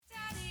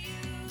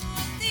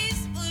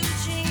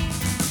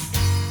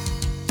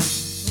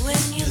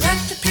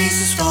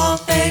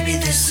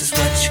baby, this is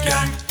what you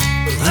got.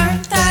 We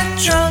weren't that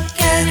drunk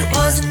and it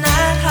wasn't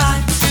that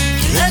hot.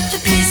 You let the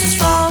pieces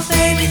fall,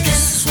 baby,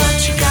 this is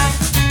what you got.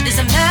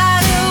 Doesn't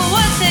matter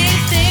what they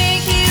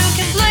think, you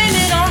can blame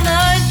it on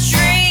the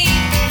dream.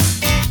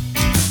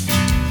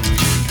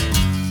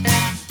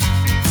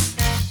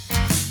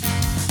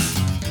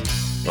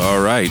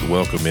 All right,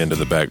 welcome into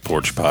the Back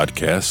Porch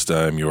Podcast.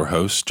 I'm your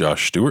host,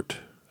 Josh Stewart.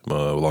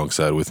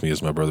 Alongside with me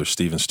is my brother,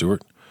 Stephen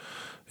Stewart.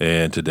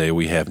 And today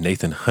we have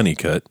Nathan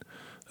Honeycutt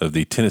of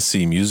the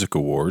Tennessee Music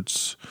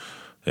Awards,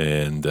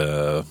 and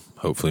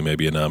hopefully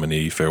maybe a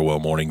nominee. Farewell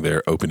Morning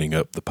there, opening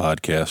up the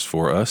podcast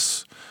for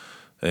us.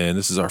 And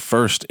this is our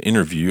first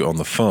interview on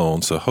the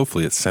phone, so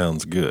hopefully it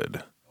sounds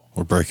good.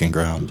 We're breaking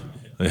ground.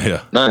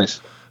 Yeah.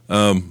 Nice.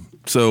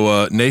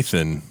 So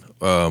Nathan,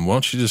 why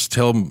don't you just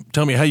tell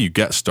me how you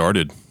got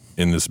started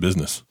in this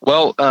business?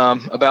 Well,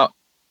 about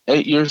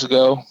 8 years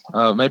ago,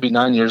 maybe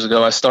 9 years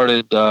ago, I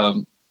started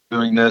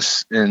doing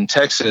this in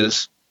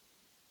Texas,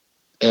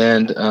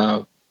 and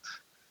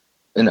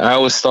I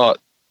always thought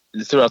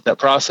throughout that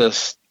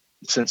process,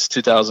 since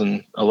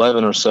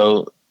 2011 or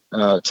so,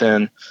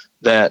 10,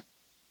 that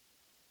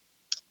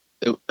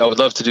I would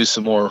love to do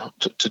some more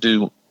to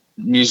do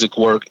music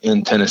work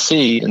in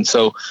Tennessee. And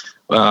so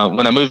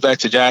when I moved back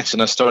to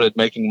Jackson, I started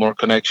making more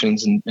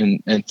connections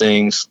and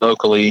things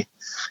locally,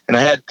 and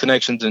I had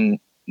connections in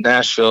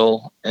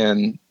Nashville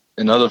and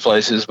in other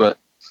places, but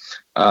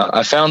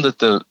I found that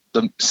the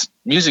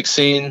music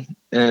scene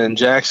in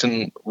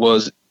Jackson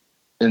was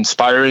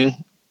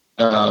inspiring,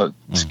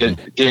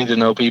 getting to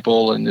know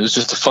people, and it was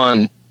just a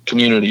fun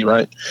community,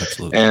 right?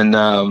 Absolutely.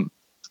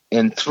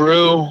 And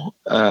through,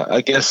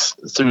 I guess,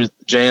 through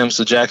JAMS,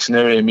 the Jackson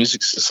Area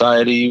Music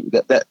Society,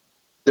 that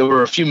there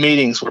were a few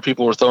meetings where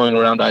people were throwing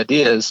around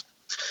ideas,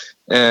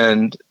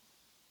 and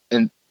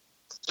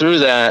through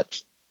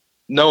that,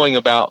 knowing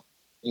about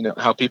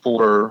how people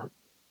were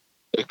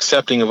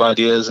accepting of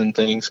ideas and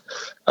things.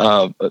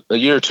 A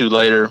year or two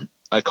later,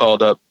 I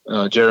called up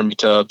Jeremy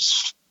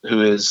Tubbs,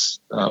 who is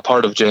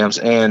part of JAMS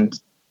and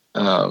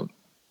the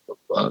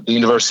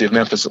University of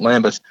Memphis at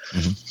Lambeth.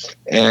 Mm-hmm.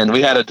 And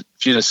we had a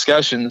few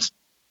discussions,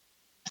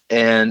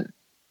 and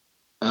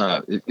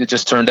it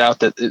just turned out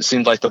that it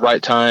seemed like the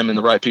right time and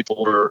the right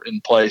people were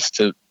in place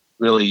to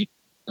really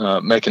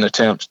make an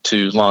attempt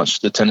to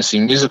launch the Tennessee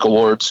Music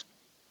Awards.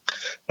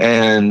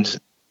 And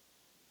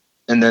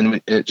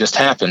then it just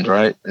happened,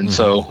 right? And mm-hmm.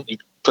 So you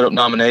put up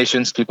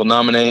nominations, people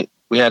nominate.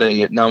 We had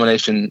a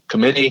nomination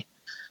committee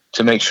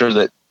to make sure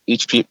that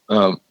each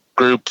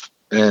group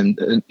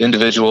and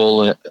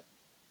individual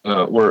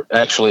were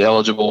actually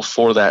eligible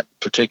for that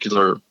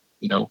particular,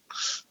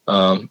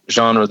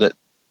 genre that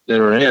they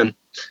were in,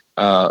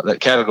 that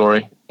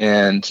category.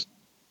 And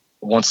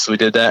once we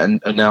did that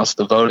and announced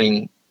the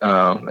voting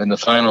and the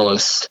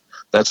finalists,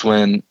 that's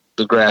when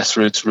the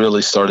grassroots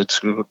really started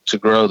to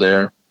grow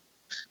there.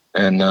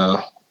 And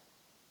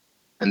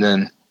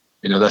then,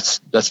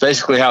 that's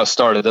basically how it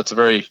started. That's a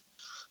very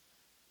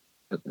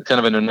kind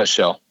of in a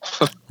nutshell.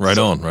 Right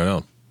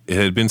on. It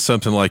had been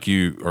something like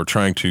you are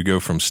trying to go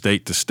from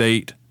state to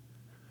state,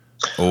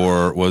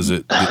 or was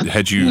it?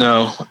 Had you?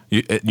 No.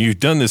 You've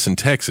done this in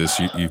Texas.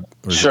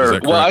 Sure.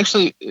 Well,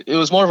 actually, it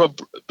was more of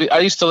I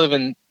used to live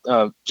in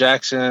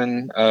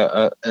Jackson,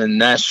 and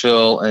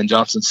Nashville, and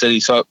Johnson City.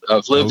 So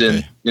I've lived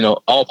in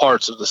all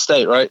parts of the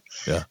state, right?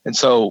 Yeah. And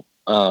so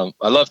I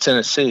love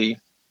Tennessee,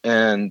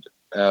 and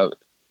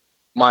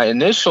my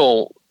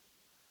initial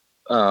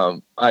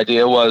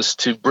idea was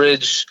to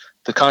bridge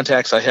the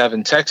contacts I have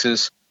in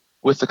Texas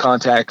with the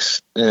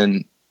contacts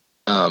in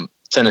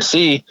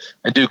Tennessee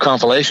and do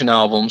compilation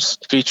albums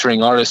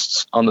featuring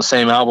artists on the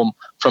same album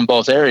from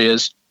both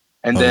areas,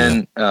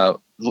 and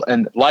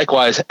and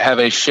likewise have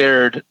a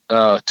shared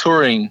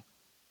touring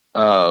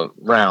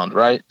round,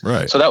 right?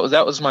 Right. So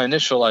that was my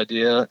initial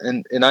idea,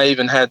 and I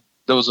even had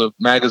there was a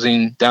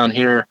magazine down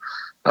here.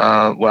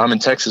 Well, I'm in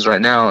Texas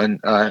right now, and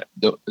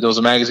there was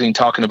a magazine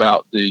talking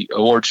about the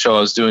award show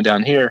I was doing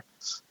down here,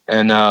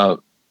 and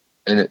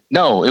it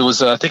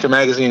was I think a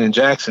magazine in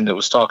Jackson that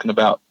was talking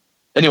about.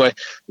 Anyway,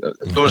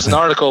 there was an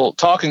article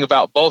talking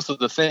about both of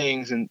the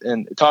things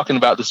and talking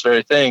about this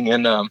very thing,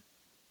 and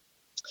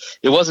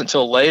it wasn't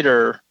until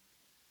later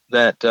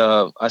that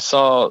I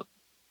saw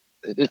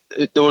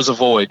there was a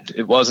void.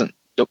 It wasn't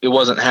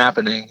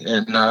happening,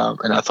 and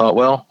I thought,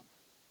 well,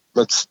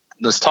 let's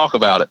talk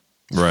about it.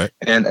 Right.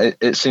 And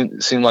it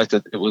seemed like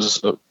that it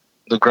was the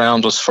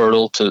ground was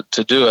fertile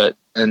to do it.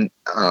 And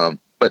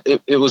but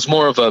it was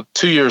more of a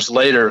 2 years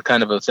later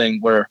kind of a thing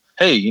where,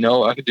 hey,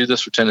 I could do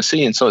this for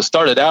Tennessee. And so it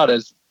started out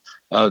as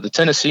the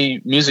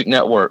Tennessee Music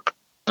Network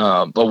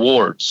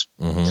Awards.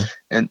 Mm-hmm.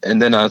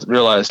 And then I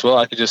realized, well,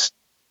 I could just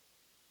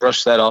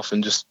brush that off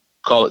and just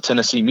call it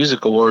Tennessee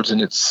Music Awards,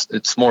 and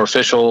it's more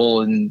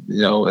official, and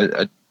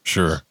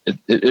sure.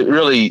 It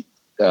really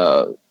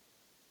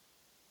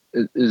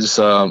is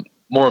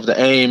more of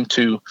the aim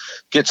to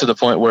get to the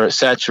point where it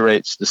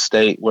saturates the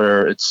state,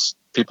 where it's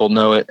people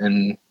know it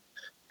and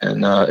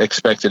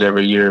expect it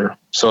every year.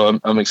 So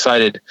I'm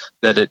excited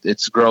that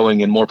it's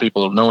growing and more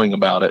people are knowing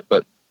about it.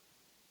 But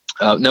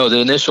No,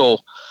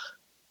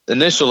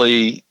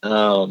 initially,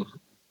 that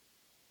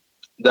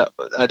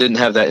I didn't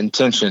have that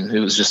intention. It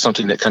was just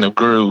something that kind of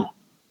grew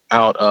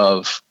out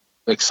of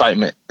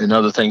excitement and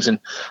other things. And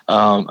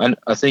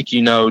I think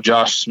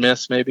Josh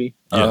Smith, maybe.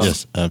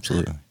 Yes,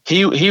 absolutely.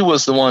 He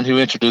was the one who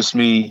introduced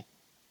me.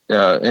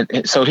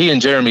 And so he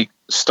and Jeremy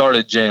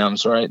started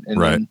Jams, right? And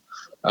right.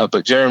 Then,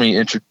 but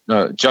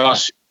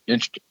Josh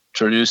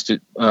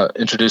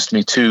introduced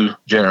me to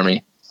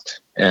Jeremy,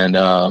 and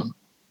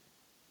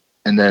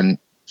then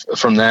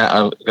from that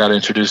I got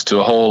introduced to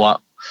a whole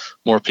lot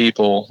more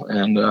people,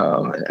 and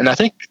I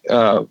think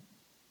I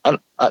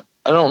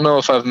don't know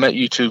if I've met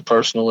you two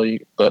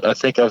personally, but I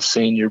think I've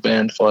seen your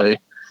band play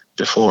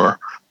before.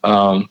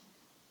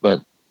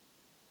 But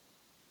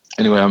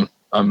anyway,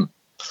 I'm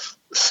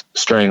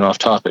straying off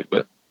topic,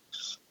 but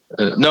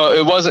no,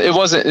 it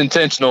wasn't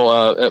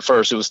intentional at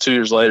first. It was 2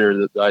 years later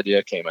that the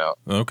idea came out.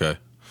 Okay.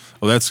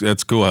 Well,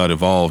 that's cool how it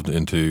evolved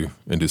into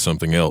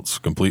something else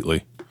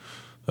completely,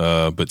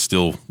 but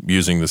still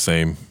using the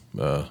same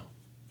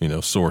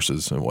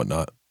sources and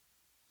whatnot.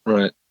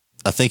 Right.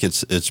 I think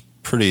it's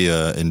pretty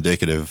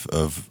indicative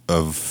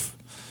of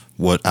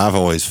what I've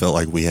always felt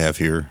like we have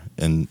here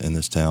in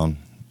this town,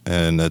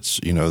 and that's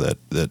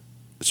that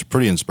it's a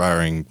pretty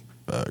inspiring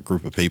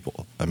group of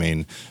people. I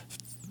mean,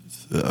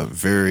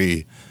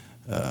 very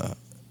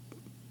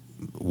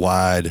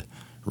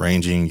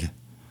wide-ranging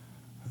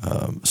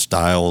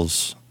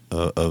styles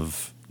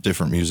of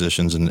different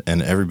musicians, and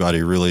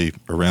everybody really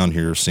around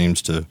here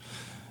seems to,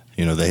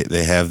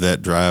 they have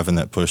that drive and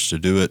that push to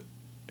do it,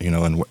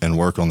 and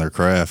work on their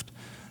craft.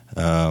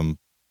 And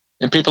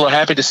people are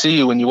happy to see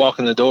you when you walk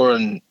in the door,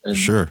 and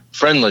sure,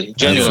 friendly,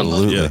 genuinely.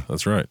 Absolutely. Yeah,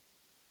 that's right.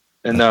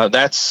 And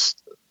that's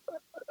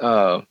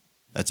a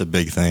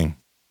big thing.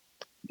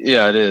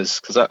 Yeah, it is,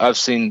 because I've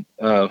seen,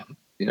 in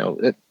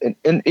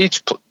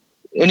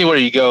anywhere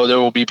you go, there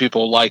will be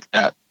people like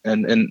that,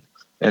 and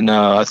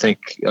I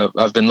think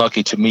I've been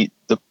lucky to meet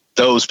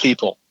those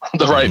people,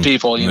 the right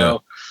people,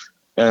 and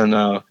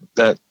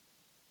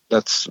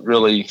that's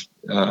really,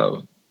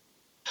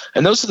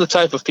 and those are the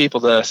type of people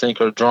that I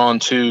think are drawn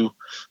to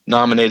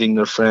nominating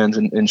their friends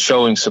and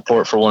showing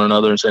support for one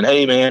another and saying,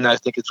 "Hey, man, I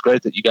think it's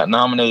great that you got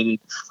nominated.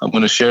 I'm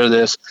going to share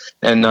this."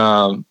 And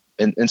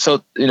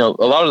so, a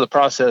lot of the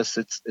process,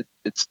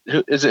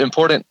 is it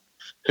important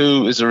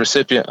who is a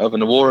recipient of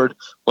an award?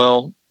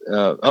 Well,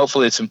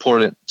 hopefully it's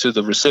important to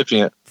the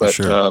recipient, but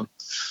sure.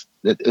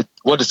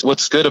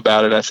 What's good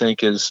about it, I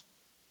think, is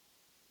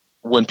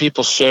when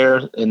people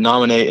share and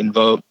nominate and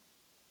vote,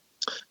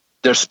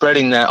 they're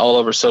spreading that all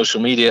over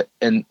social media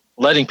and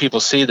letting people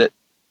see that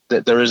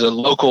there is a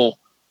local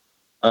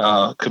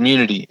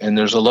community, and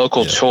there's a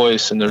local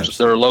choice, and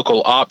there are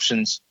local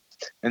options.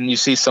 And you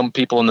see some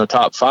people in the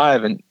top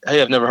 5, and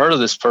hey, I've never heard of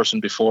this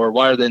person before.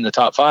 Why are they in the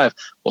top 5?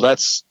 Well,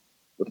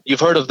 you've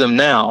heard of them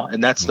now,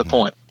 and that's the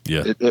point.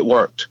 Yeah, it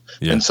worked.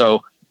 Yeah. And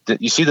so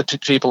you see the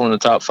people in the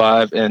top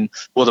 5, and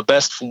will the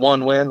best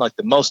one win? Like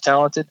the most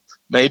talented?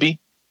 Maybe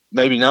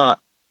not.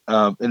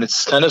 And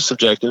it's kind of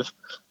subjective,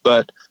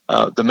 but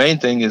the main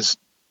thing is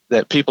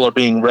that people are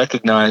being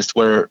recognized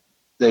where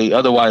they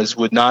otherwise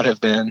would not have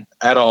been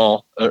at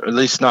all, or at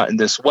least not in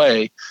this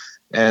way.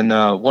 And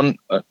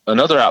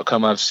another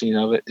outcome I've seen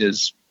of it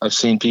is I've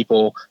seen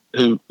people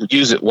who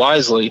use it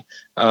wisely.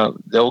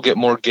 They'll get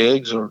more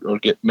gigs or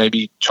get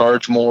maybe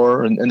charge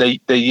more, and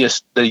they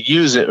use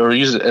it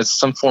as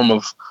some form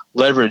of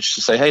leverage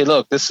to say, "Hey,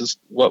 look, this is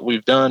what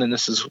we've done, and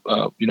this is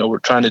we're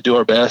trying to do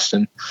our best,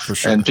 and For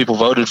sure. and people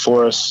voted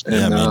for us."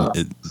 And,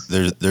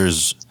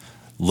 there's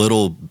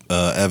little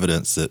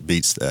evidence that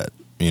beats that.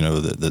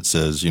 That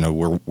says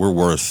we're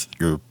worth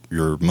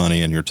your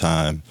money and your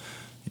time.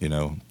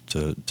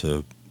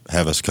 To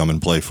have us come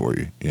and play for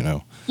you,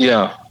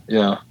 Yeah.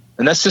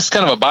 And that's just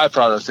kind of a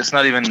byproduct. It's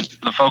not even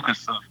the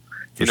focus of,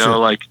 sure.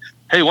 like,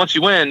 hey, once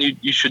you win,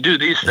 you should do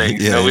these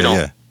things.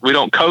 We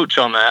don't coach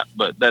on that,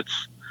 but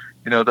that's,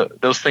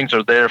 those things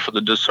are there for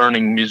the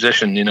discerning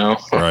musician,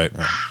 Right.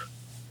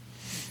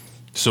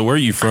 So where are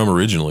you from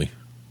originally?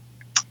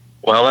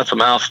 Well, that's a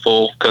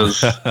mouthful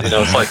because,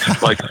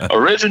 it's like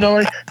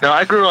originally. No,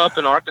 I grew up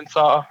in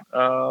Arkansas,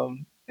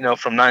 from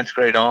 9th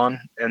grade on.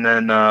 And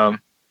then,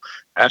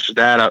 after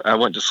that, I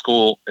went to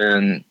school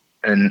in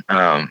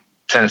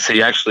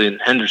Tennessee, actually in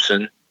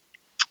Henderson,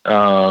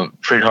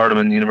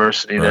 Freed-Hardeman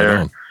University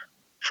there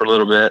for a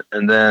little bit.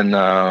 And then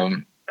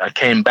I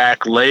came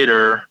back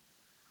later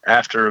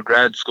after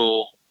grad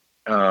school.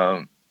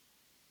 I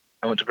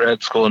went to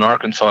grad school in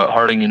Arkansas at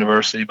Harding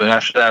University. But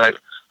after that,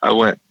 I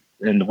went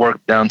and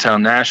worked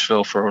downtown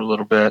Nashville for a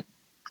little bit.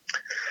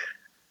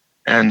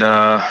 And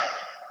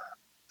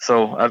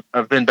so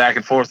I've been back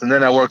and forth. And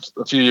then I worked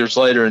a few years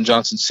later in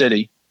Johnson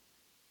City.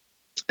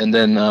 And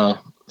then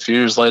a few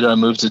years later, I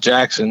moved to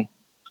Jackson.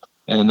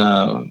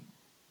 And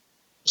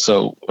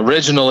so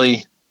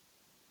originally,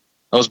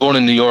 I was born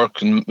in New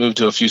York and moved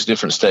to a few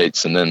different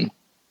states. And then,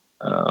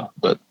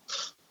 but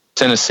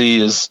Tennessee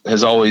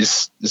has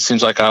always, it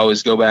seems like I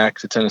always go back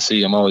to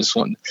Tennessee. I'm always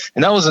wanting.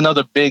 And that was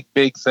another big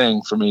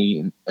thing for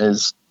me,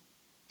 is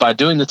by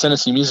doing the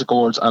Tennessee Music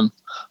Awards,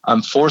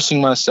 I'm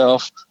forcing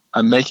myself.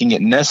 I'm making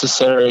it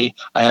necessary.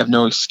 I have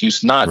no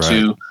excuse not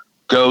to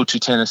go to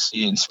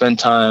Tennessee and spend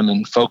time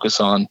and focus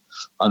on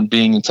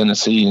being in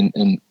Tennessee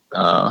and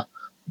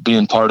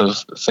being part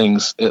of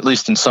things, at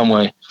least in some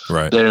way,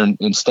 there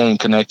and staying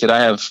connected.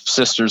 I have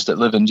sisters that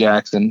live in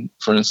Jackson,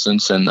 for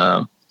instance,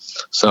 and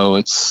so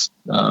it's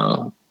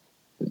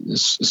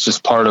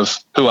just part of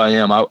who I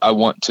am. I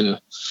want to.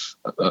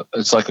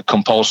 It's like a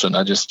compulsion.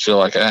 I just feel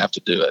like I have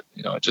to do it.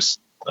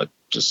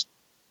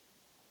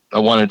 I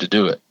wanted to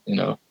do it.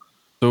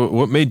 So,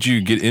 what made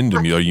you get into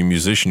music? Are you a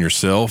musician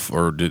yourself,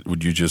 or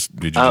did you just?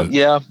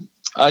 Yeah,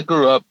 I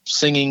grew up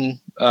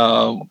singing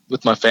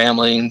with my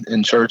family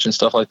in church and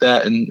stuff like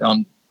that, and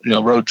on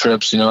road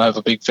trips. I have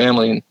a big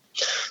family, and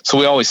so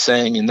we always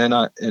sang. And then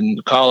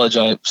in college,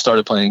 I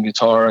started playing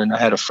guitar, and I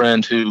had a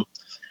friend who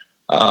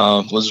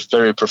was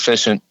very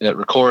proficient at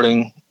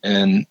recording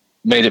and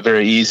made it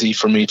very easy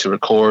for me to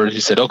record. He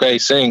said, "Okay,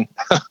 sing."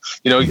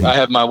 I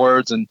have my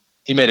words, and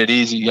he made it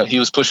easy. He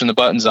was pushing the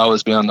buttons. I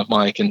was behind the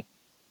mic,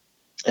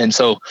 and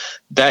so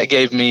that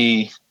gave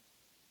me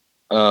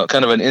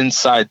kind of an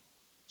inside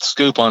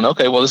scoop on,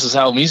 okay, well, this is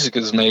how music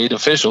is made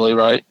officially,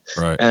 right?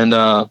 Right. And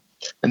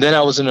then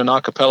I was in an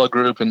a cappella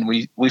group, and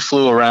we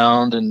flew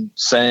around and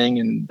sang,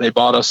 and they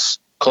bought us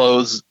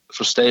clothes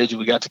for stage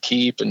we got to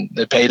keep, and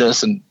they paid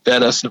us and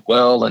fed us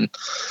well, and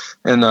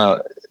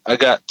I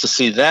got to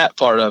see that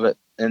part of it,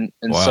 and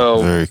wow,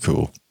 so very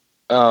cool.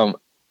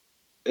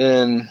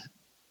 And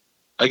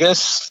I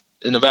guess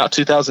in about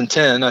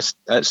 2010,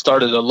 I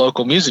started a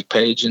local music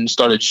page and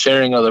started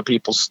sharing other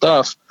people's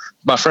stuff,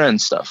 my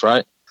friends' stuff,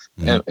 right?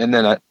 Mm-hmm. And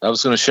then I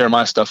was going to share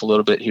my stuff a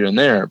little bit here and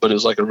there, but it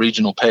was like a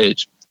regional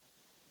page.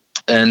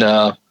 And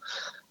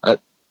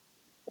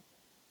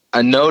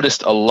I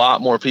noticed a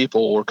lot more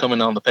people were coming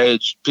on the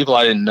page, people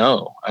I didn't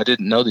know. I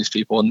didn't know these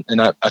people.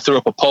 And I threw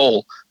up a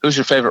poll, who's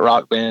your favorite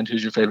rock band?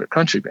 Who's your favorite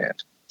country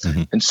band?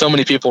 Mm-hmm. And so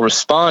many people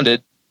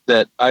responded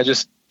that I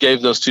just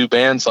gave those two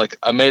bands, like,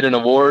 I made an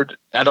award.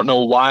 I don't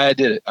know why I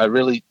did it. I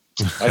really,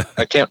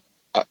 I can't,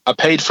 I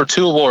paid for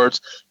 2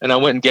 awards, and I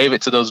went and gave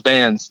it to those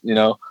bands,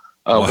 Wow.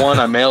 One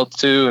I mailed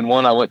to, and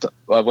one I went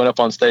up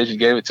on stage and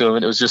gave it to them.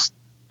 And it was just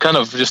kind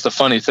of just a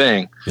funny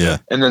thing. Yeah.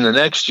 And then the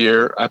next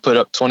year I put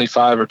up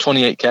 25 or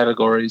 28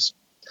 categories,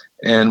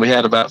 and we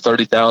had about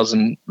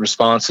 30,000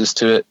 responses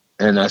to it.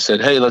 And I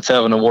said, hey, let's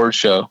have an award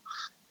show.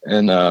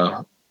 And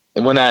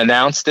when I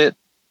announced it,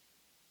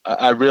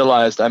 I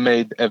realized I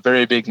made a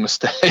very big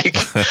mistake,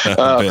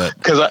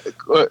 because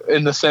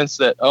in the sense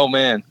that, oh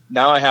man,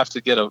 now I have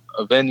to get a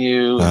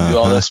venue and do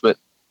all this, but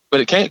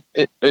it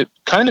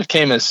kind of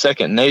came as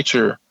second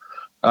nature.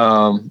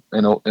 In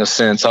a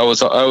sense, I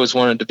always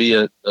wanted to be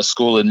a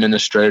school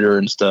administrator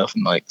and stuff,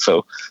 and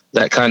so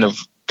that kind of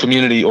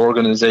community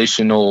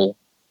organizational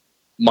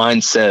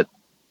mindset.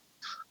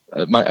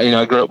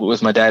 I grew up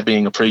with my dad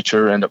being a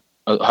preacher and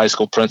a high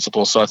school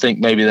principal, so I think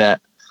maybe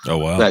that. Oh,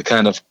 wow. That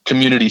kind of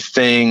community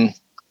thing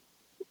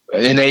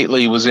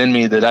innately was in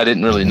me that I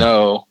didn't really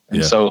know.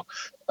 And so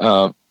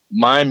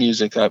my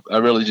music, I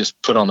really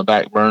just put on the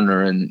back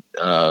burner, and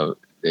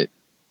it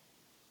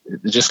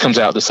just comes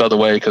out this other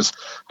way, because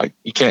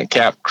you can't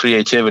cap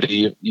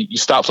creativity. You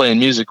stop playing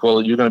music,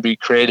 well, you're going to be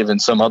creative in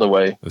some other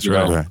way. That's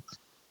right.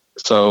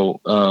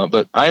 So,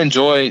 but I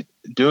enjoy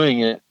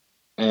doing it,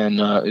 and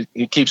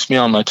it keeps me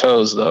on my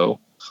toes, though.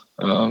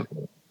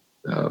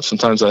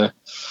 Sometimes I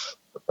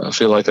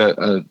feel like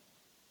I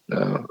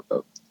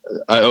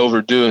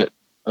overdo it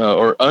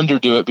or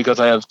underdo it because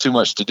I have too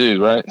much to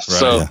do, right?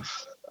 So,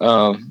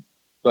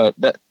 but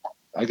that,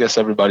 I guess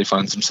everybody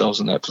finds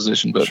themselves in that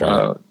position. But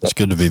sure. It's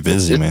good to be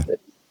busy, man.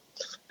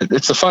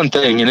 It's a fun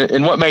thing,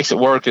 and what makes it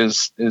work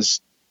is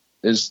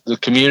the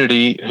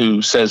community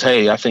who says,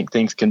 "Hey, I think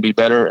things can be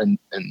better," and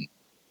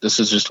this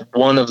is just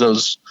one of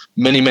those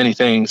many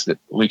things that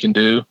we can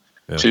do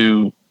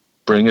to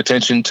bring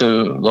attention to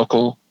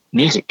local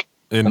music.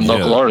 And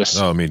local artists.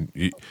 No, I mean,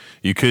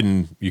 you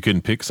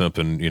couldn't pick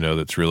something,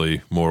 that's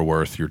really more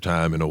worth your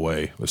time in a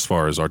way, as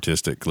far as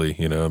artistically,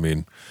 I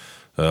mean,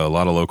 a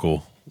lot of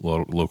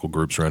local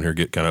groups around here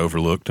get kind of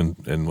overlooked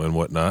and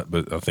whatnot,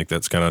 but I think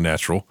that's kind of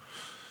natural.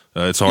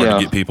 It's hard to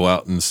get people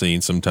out in the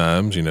scene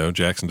sometimes,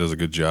 Jackson does a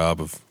good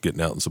job of getting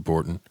out and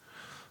supporting.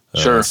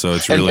 Sure. So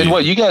it's really, and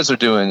what you guys are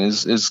doing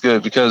is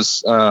good,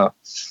 because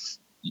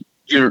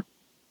you're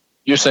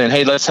saying,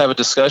 hey, let's have a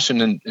discussion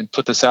and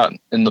put this out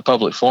in the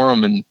public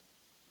forum, and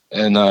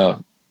I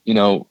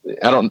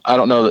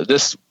don't know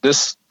that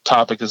this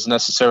topic is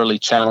necessarily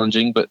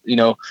challenging, but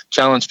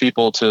challenge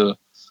people to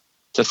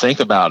think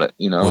about it.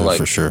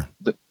 For sure.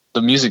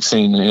 The music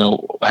scene.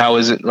 How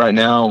is it right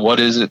now? What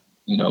is it?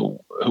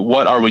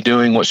 What are we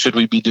doing? What should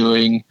we be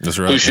doing? That's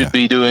right. Who should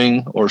be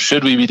doing, or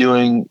should we be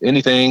doing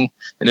anything?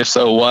 And if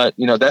so, what?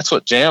 That's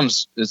what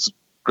Jams is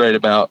great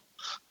about.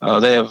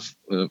 They have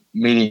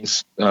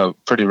meetings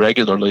pretty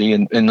regularly,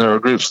 and there are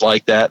groups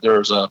like that.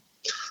 There's a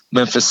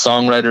Memphis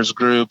Songwriters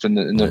Group, and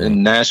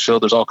in Nashville,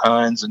 there's all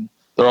kinds, and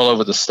they're all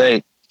over the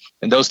state.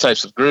 and those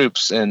types of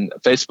groups and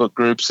Facebook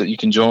groups that you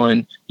can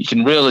join, you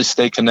can really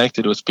stay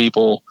connected with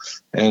people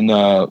and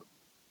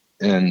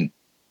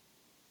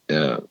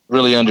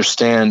really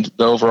understand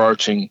the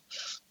overarching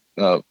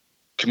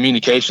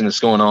communication that's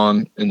going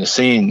on in the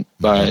scene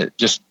by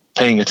just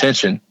paying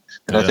attention.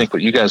 And I think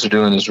what you guys are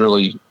doing is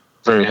really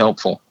very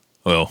helpful.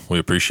 Well, we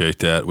appreciate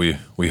that. We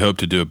hope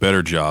to do a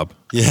better job.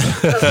 Yeah.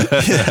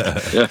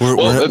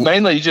 Yeah.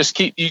 Mainly you just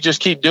keep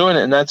doing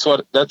it, and that's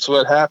what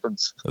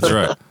happens. That's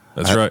right.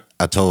 That's right.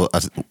 I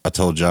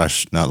told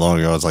Josh not long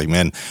ago. I was like,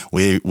 man,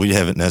 we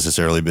haven't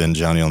necessarily been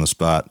Johnny on the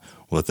spot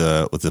with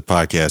the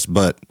podcast,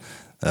 but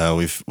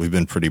we've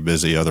been pretty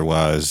busy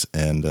otherwise,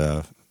 and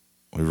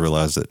we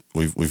realized that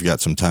we've got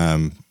some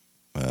time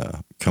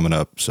coming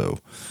up, so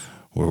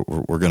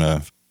we're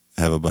gonna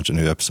have a bunch of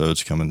new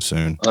episodes coming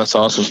soon. That's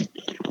awesome.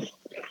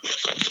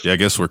 Yeah, I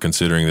guess we're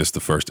considering this the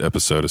first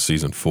episode of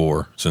season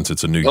 4 since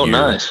it's a new year. Oh,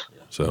 nice.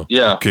 So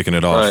yeah, kicking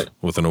it off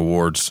with an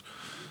awards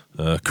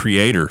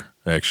creator,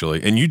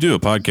 actually. And you do a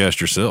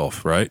podcast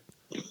yourself, right?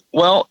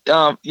 Well,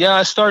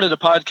 I started a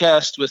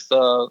podcast with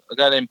a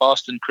guy named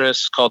Boston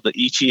Chris called the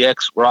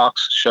ETX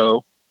Rocks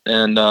Show.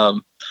 And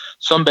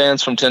some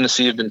bands from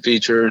Tennessee have been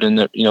featured,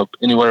 and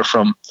anywhere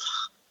from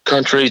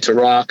country to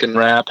rock and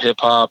rap, hip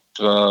hop,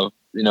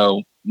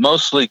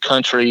 mostly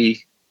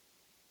country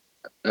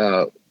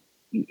and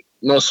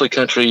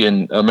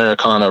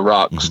Americana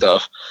rock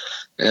stuff,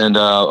 and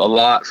a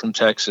lot from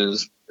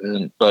Texas,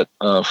 but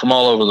from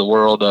all over the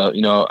world. I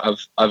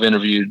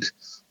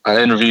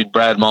interviewed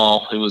Brad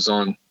Mall, who was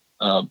on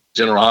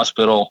General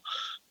Hospital,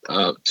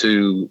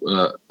 to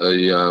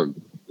a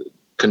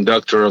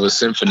conductor of a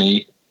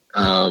symphony,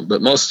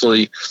 but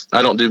mostly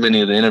I don't do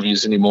many of the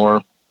interviews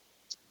anymore.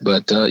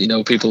 But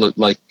people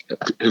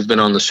who've been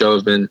on the show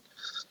have been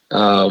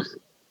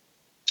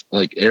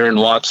like Aaron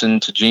Watson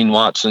to Gene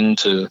Watson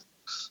to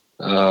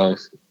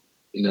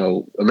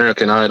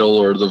American Idol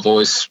or The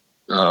Voice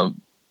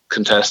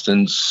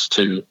contestants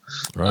to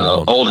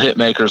old hit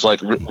makers like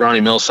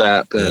Ronnie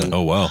Millsap and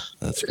oh wow,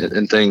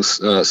 and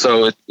things.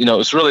 So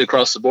it's really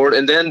across the board.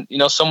 And then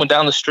someone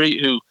down the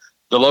street who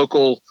the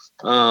local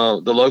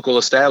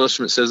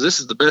establishment says this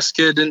is the best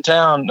kid in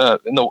town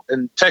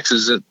in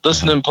Texas.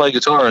 Listen to him play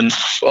guitar, and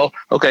well,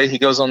 okay, he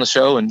goes on the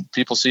show, and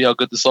people see how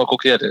good this local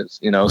kid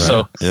is.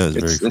 So yeah,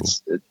 it's very cool.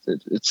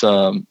 It's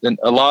and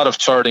a lot of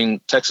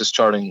Texas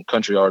charting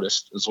country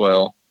artists as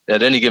well.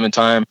 At any given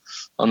time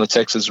on the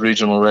Texas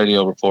Regional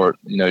Radio Report,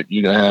 you're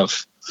gonna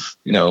have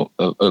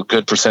a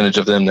good percentage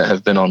of them that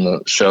have been on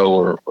the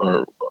show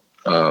or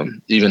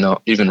even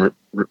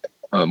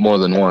more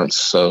than once.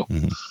 So.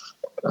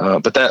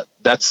 But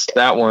that's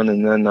that one,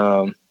 and then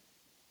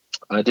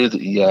I do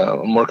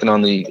I'm working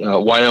on the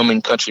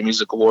Wyoming Country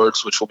Music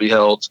Awards, which will be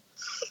held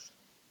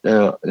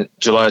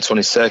July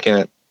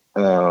 22nd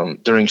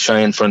during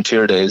Cheyenne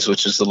Frontier Days,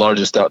 which is the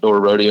largest outdoor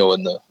rodeo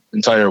in the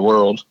entire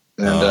world,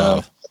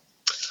 and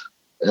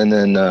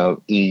then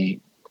the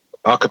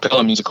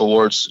Acapella Music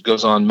Awards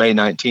goes on May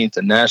 19th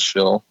in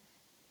Nashville,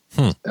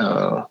 and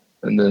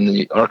then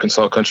the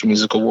Arkansas Country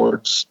Music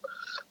Awards.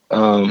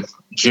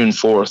 June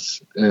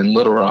 4th in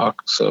Little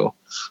Rock. So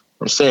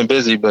I'm staying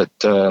busy, but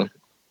the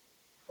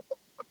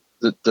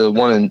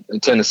one in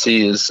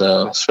Tennessee is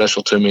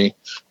special to me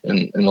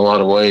in a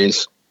lot of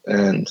ways.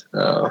 And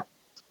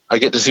I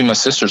get to see my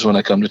sisters when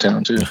I come to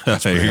town too. I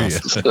hear you.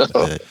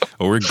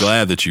 Well, we're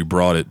glad that you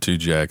brought it to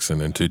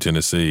Jackson and to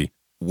Tennessee.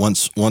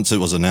 Once it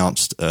was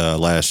announced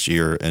last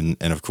year, and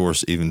of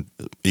course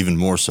even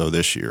more so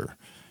this year,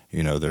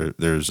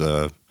 there's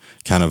a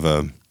kind of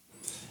a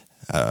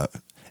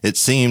it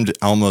seemed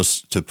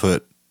almost to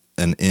put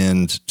an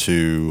end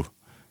to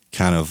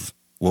kind of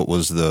what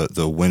was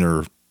the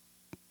winter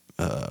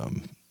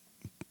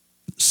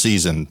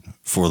season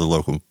for the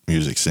local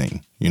music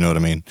scene. You know what I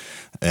mean?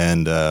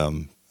 And I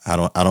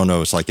don't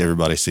know. It's like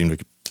everybody seemed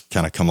to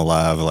kind of come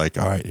alive. Like,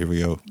 all right, here we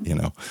go.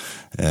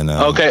 And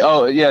okay.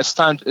 Oh yeah, it's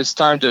time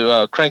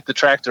to crank the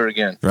tractor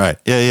again. Right.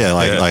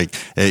 Yeah.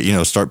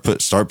 Start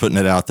putting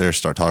it out there.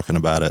 Start talking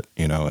about it.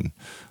 And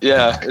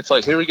it's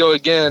like here we go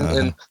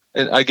again.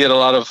 And I get a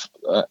lot of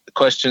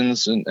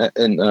questions and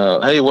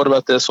hey, what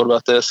about this? What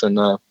about this? And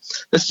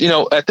it's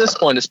at this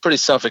point it's pretty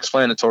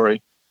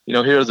self-explanatory.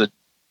 Here are the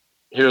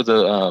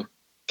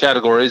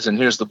categories, and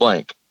here's the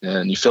blank,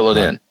 and you fill it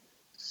in,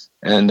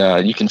 and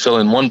you can fill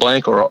in one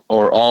blank or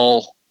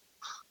all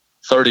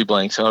 30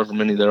 blanks, however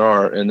many there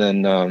are, and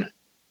then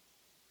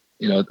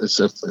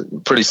it's a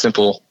pretty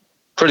simple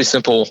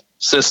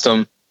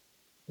system,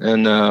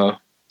 and I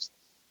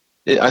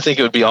think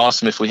it would be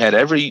awesome if we had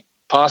every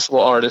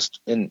possible artist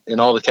in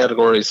all the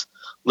categories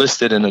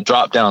listed in a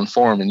drop down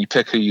form, and you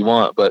pick who you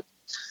want. But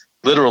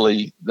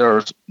literally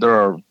there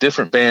are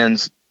different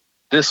bands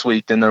this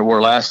week than there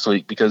were last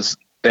week because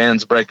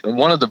bands break.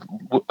 One of the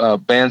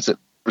bands that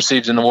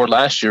received an award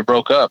last year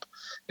broke up,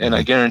 and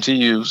I guarantee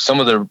you some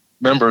of their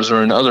members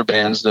are in other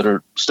bands that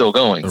are still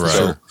going. Right.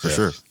 So, for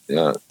sure.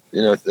 Yeah.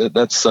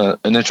 That's an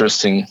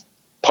interesting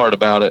part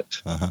about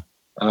it. Uh-huh.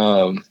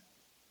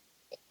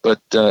 But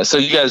so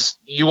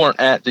you weren't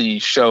at the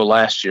show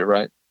last year,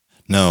 right?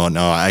 No.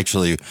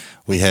 Actually,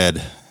 we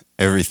had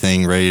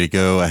everything ready to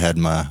go. I had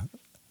my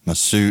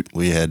suit.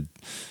 We had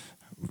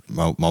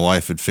my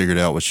wife had figured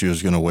out what she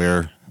was going to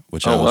wear,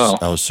 which I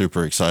was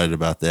super excited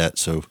about that.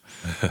 So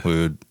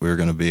we were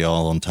going to be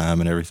all on time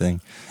and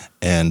everything,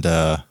 and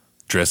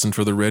dressing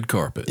for the red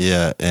carpet.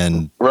 Yeah,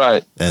 and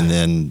right. And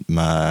then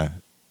my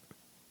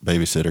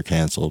babysitter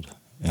canceled,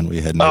 and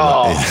we had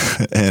no.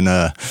 And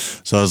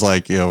so I was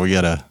like, we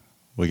gotta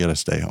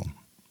stay home.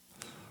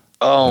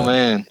 Oh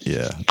man.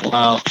 Yeah.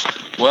 Wow.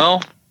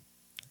 Well,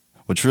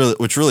 which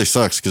really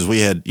sucks because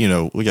we had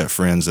we got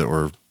friends that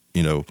were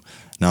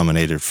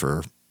nominated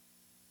for,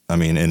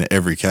 in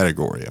every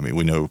category.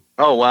 We know.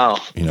 Oh wow.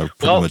 Pretty much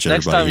everybody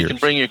next time here. you can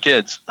bring your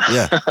kids.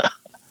 Yeah.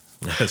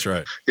 That's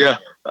right. Yeah.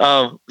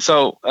 The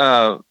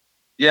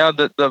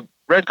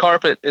red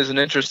carpet is an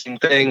interesting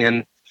thing,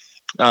 and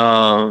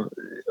there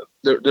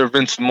have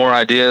been some more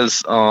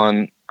ideas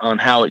on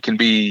how it can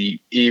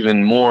be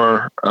even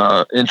more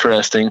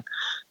interesting.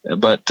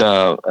 But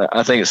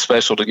I think it's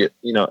special to get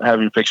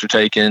have your picture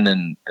taken,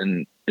 and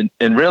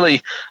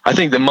really I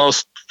think the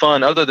most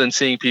fun, other than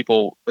seeing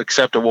people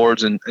accept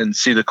awards and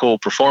see the cool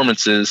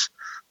performances,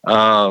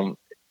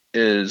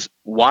 is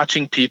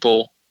watching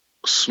people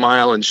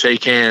smile and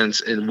shake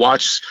hands and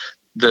watch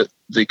the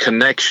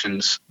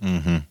connections.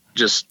 Mm-hmm.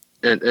 Just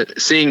and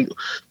seeing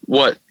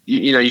what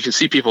you can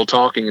see people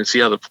talking and see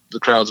how the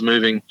crowd's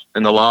moving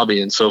in the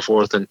lobby and so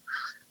forth, and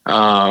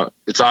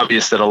it's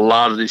obvious that a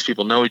lot of these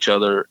people know each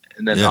other,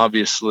 and then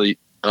obvious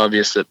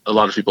that a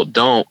lot of people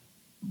don't.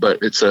 But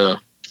it's kind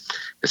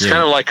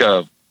of like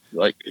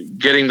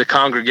getting the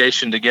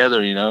congregation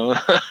together,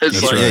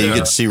 It's you get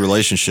to see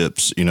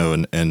relationships,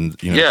 and kind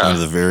of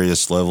the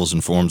various levels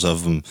and forms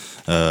of them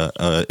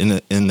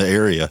in the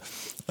area.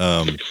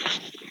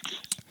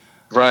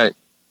 Right.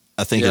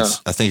 I think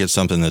it's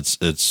something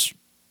that's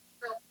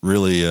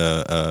really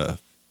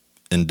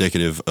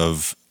indicative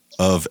of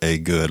a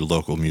good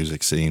local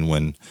music scene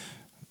when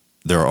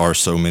there are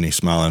so many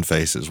smiling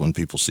faces when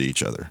people see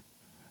each other,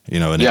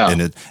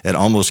 and it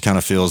almost kind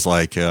of feels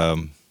like,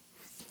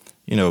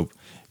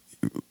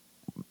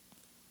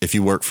 if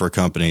you work for a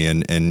company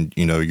and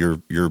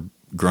you're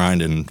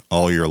grinding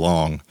all year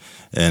long,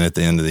 and at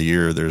the end of the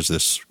year there's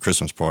this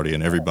Christmas party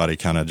and everybody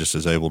kind of just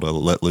is able to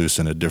let loose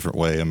in a different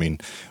way. When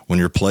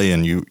you're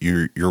playing,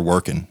 you're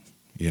working,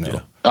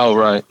 Oh,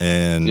 right.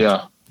 And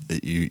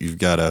you've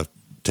got to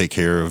take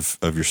care of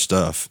your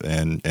stuff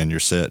and your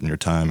set and your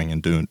timing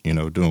and doing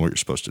what you're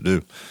supposed to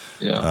do.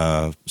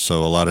 Yeah.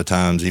 So a lot of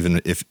times,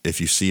 even if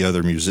you see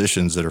other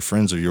musicians that are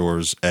friends of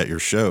yours at your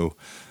show,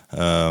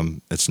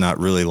 it's not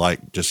really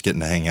like just getting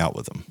to hang out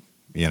with them.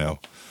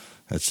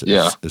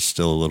 It's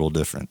still a little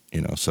different.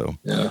 So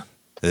yeah.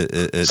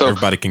 So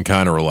everybody can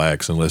kind of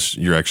relax unless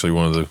you're actually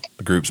one of the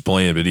groups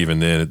playing. But even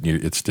then,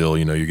 it's still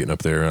you're getting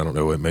up there. I don't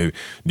know what maybe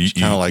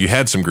you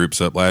had some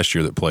groups up last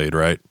year that played,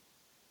 right?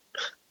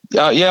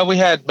 Yeah, we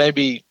had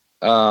maybe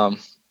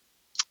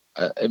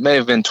it may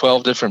have been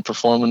 12 different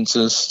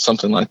performances,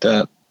 something like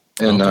that,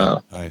 and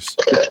nice.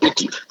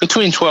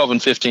 Between 12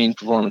 and 15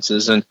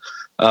 performances, and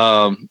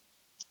so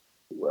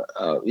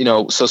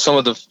some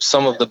of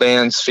the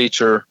bands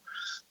feature,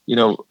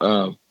 there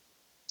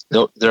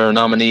are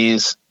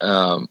nominees,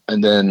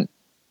 and then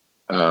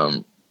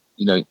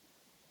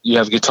you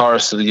have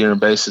guitarists of the year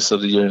and bassists of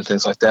the year and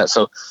things like that.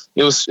 So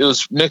it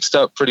was mixed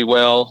up pretty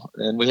well,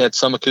 and we had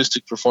some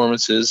acoustic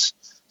performances,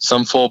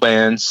 some full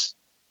bands,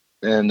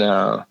 and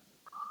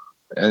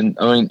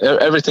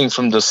everything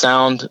from the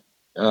sound.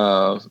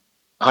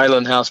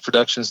 Highland House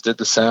Productions did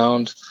the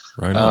sound,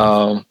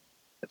 right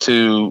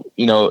to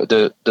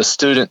the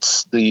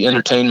students, the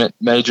entertainment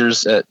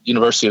majors at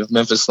University of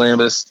Memphis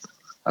Lambeth.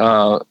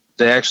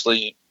 They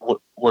actually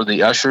were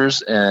the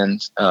ushers,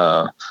 and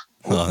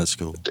that's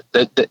cool.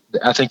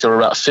 I think there were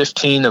about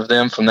 15 of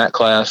them from that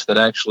class that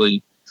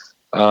actually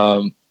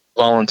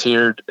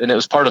volunteered, and it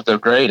was part of their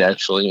grade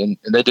actually, and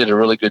they did a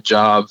really good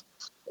job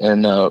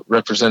and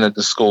represented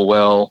the school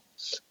well.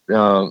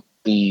 The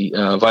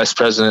vice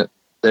president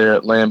there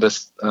at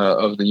Lambeth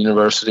of the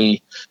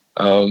university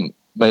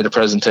made a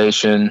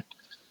presentation.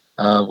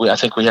 I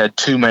think we had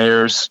two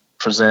mayors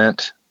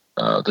present,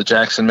 the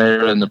Jackson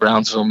mayor and the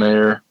Brownsville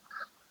mayor.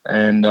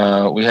 And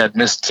we had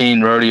Miss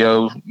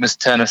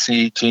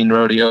Tennessee Teen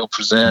Rodeo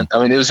present.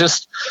 It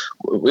was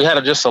we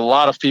had just a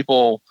lot of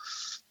people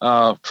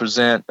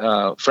present.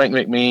 Frank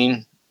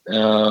McMean,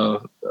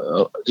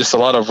 just a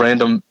lot of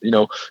random,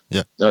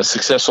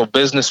 successful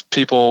business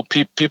people,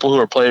 people who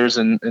are players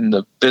in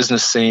the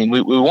business scene.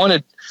 We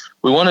wanted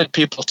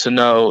people to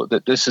know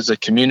that this is a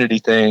community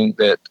thing,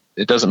 that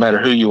it doesn't matter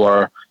who you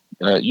are.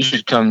 You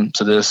should come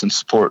to this and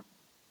support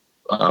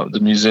the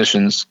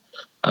musicians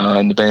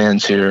and the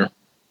bands here.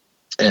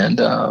 And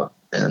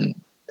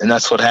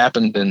that's what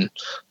happened. And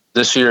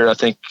this year, I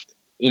think,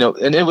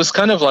 and it was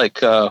kind of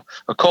like a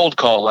cold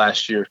call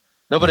last year.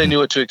 Nobody knew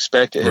what to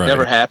expect. It had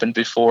never happened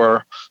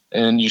before.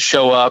 And you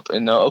show up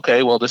and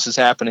okay, well, this is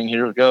happening.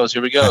 Here it goes.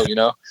 Here we go.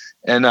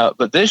 And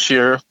but this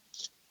year,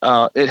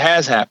 it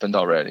has happened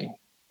already,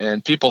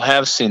 and people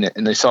have seen it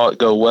and they saw it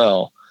go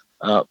well.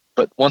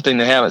 but one thing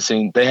they haven't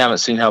seen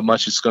how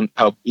much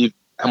how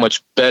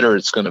much better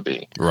it's going to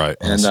be. Right.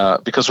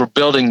 And because we're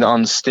building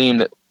on the steam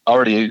that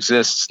already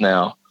exists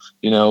now.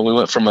 We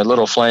went from a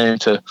little flame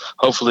to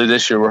hopefully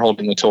this year we're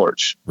holding the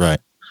torch. Right.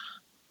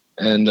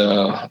 And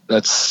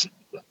that's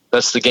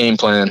the game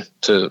plan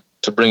to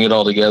bring it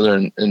all together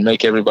and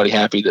make everybody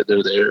happy that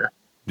they're there.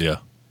 Yeah.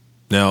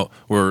 Now,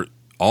 were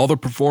all the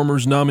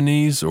performers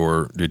nominees,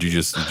 or did you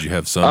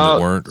have some that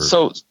weren't? Or?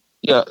 So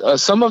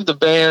some of the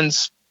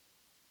bands,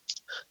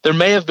 there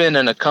may have been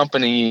an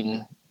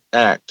accompanying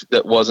act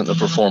that wasn't a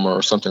performer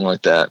or something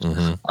like that.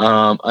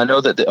 Mm-hmm. I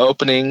know that the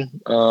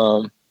opening,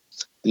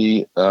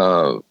 the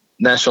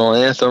national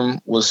anthem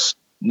was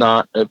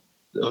not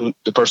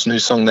the person who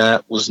sung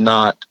that was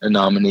not a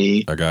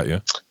nominee. I got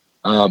you.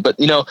 But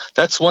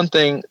that's one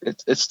thing.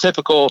 It's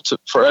typical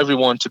for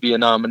everyone to be a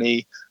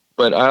nominee,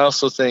 but I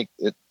also think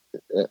that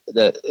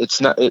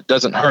it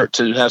doesn't hurt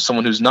to have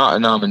someone who's not a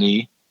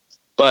nominee.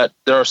 But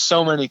there are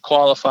so many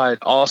qualified,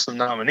 awesome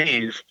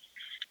nominees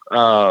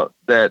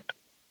that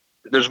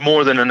there's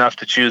more than enough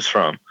to choose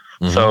from.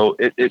 Mm-hmm. So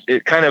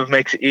it kind of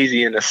makes it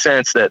easy in the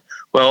sense that,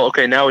 well,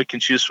 okay, now we can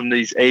choose from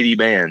these 80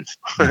 bands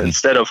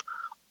instead of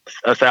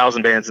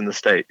 1,000 bands in the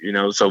state,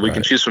 so we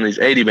can choose from these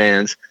 80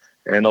 bands.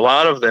 And a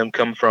lot of them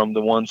come from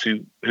the ones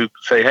who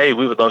say, hey,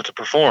 we would love to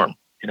perform.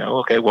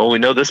 Okay, well, we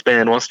know this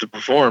band wants to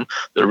perform.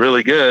 They're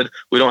really good.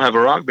 We don't have a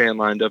rock band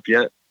lined up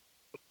yet.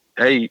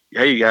 Hey,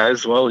 you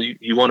guys, well,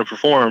 you want to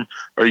perform.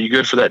 Are you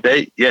good for that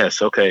date?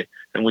 Yes. Okay.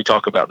 And we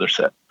talk about their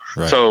set.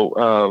 Right.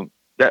 So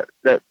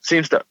that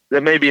seems that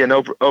may be an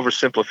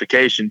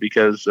oversimplification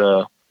because,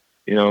 there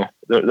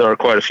are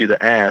quite a few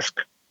that ask,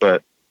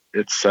 but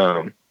it's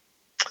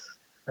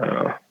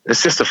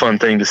just a fun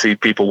thing to see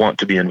people want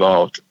to be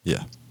involved.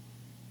 Yeah.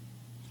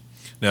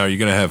 Now, are you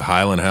going to have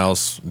Highland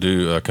House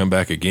come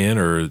back again,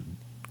 or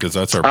because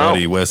that's our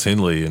buddy Wes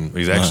Henley, and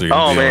he's actually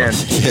going to be on a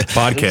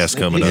podcast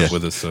coming up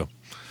with us. So,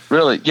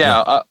 really,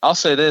 yeah. I'll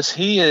say this: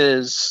 he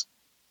is.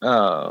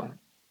 So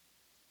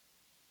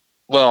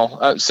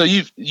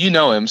you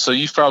know him, so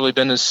you've probably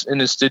been in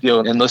his studio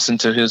and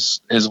listened to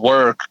his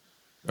work.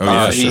 Oh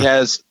yeah, he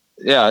has.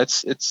 Yeah,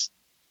 it's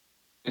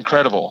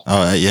incredible.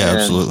 Oh yeah,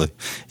 absolutely.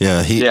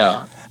 Yeah,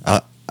 Yeah.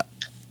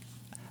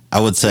 I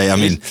would say, I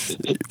mean,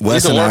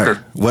 Wes and I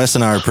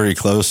are pretty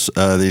close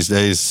these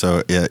days.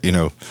 So yeah,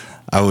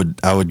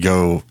 I would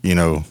go,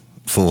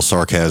 full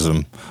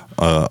sarcasm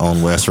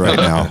on Wes right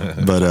now,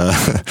 but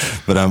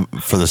I'm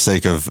for the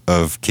sake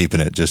of keeping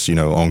it just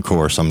on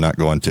course. I'm not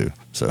going to.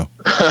 So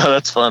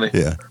that's funny.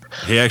 Yeah.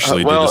 He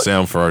actually did the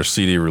sound for our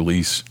CD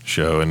release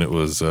show, and it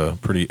was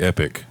pretty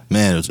epic.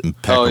 Man, it was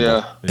impeccable. Oh,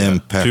 yeah.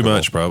 Impeccable. Too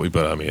much, probably,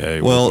 but I mean,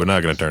 hey, we're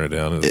not going to turn it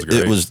down.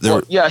 It was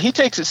great. He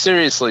takes it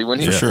seriously when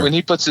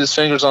he puts his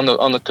fingers on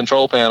the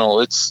control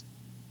panel.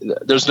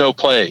 There's no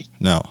play.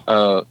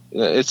 No.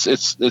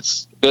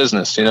 It's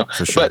business,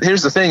 For sure. But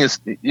here's the thing: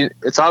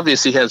 it's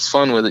obvious he has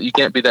fun with it. You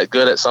can't be that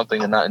good at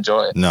something and not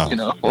enjoy it. No.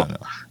 No.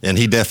 And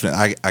he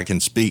definitely. I can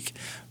speak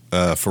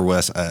for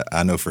Wes.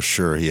 I know for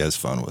sure he has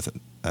fun with it.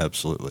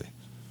 Absolutely.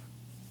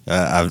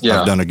 I've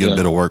done a good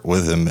bit of work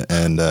with him,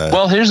 and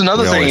here's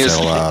another thing: had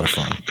a lot of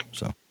fun.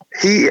 So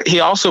he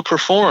also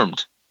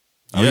performed.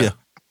 Oh yeah.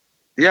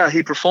 Yeah,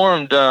 he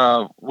performed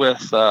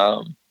with.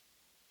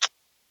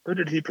 Who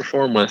did he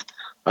perform with?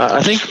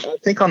 I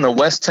think on the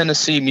West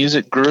Tennessee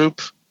Music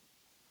Group.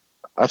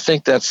 I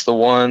think that's the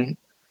one.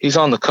 He's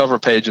on the cover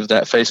page of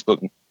that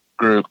Facebook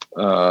group,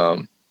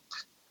 and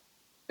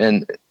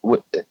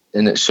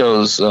it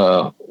shows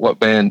what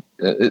band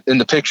in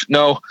the picture.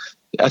 No,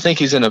 I think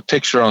he's in a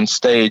picture on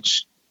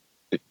stage.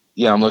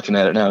 Yeah, I'm looking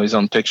at it now. He's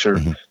on the picture.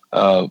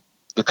 Mm-hmm.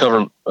 The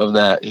cover of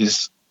that.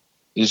 He's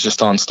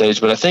just on stage,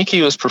 but I think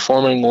he was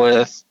performing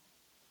with.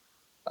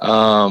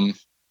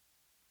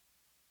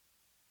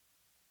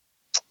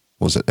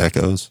 Was it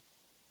Echoes?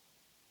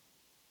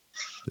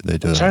 Did they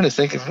do I'm trying to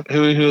think of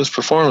who he was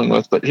performing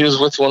with, but he was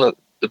with one of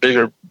the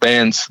bigger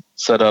bands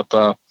set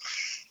up.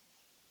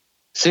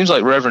 Seems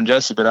like Reverend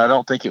Jesse, but I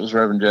don't think it was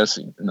Reverend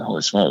Jesse in the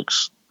Holy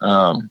Smokes.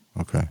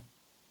 Okay.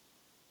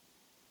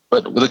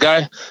 But the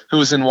guy who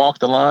was in Walk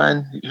the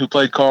Line, who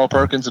played Carl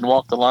Perkins in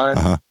Walk the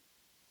Line,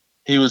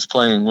 he was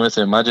playing with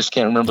him. I just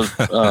can't remember.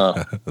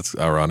 That's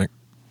ironic.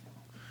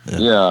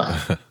 Yeah.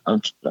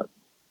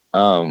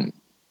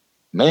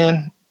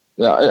 Man.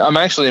 Yeah, I'm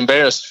actually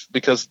embarrassed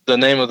because the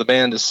name of the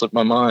band has slipped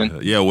my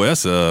mind.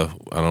 Wes, I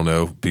don't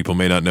know. People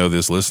may not know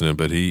this listening,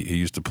 but he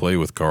used to play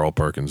with Carl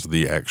Perkins,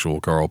 the actual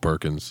Carl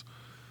Perkins.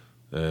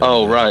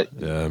 Right.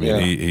 Yeah, I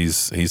mean,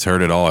 he's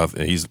heard it all.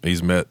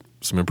 He's met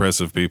some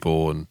impressive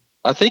people, and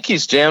I think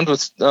he's jammed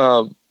with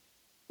Harrison.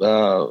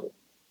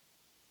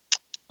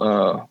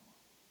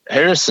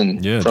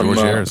 Yeah, George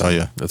Harrison. Oh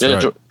yeah, that's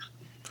right.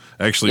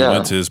 Actually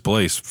went to his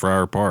place,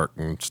 Friar Park,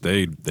 and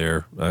stayed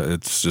there.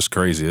 It's just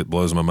crazy. It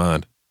blows my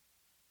mind.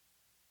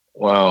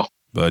 Wow.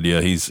 But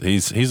yeah, he's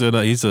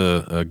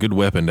a good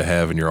weapon to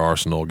have in your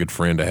arsenal, a good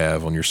friend to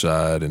have on your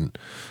side, and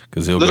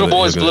because Little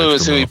Boys Blue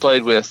is who he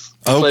played with.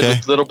 He played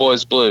with Little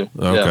Boys Blue.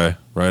 Okay,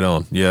 right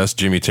on. Yeah, that's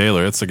Jimmy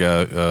Taylor. That's the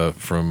guy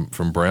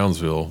from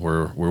Brownsville,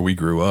 where we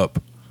grew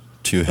up.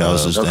 2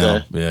 houses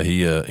down. Yeah,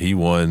 he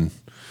won.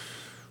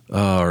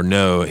 Or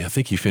no, I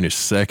think he finished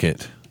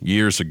second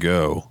years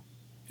ago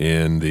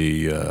in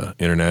the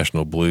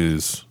International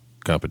Blues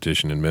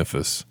competition in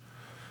Memphis.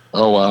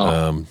 Oh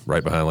wow!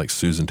 Right behind like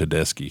Susan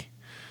Tedeschi.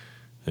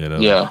 You know.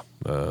 Yeah.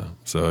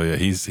 So yeah,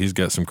 he's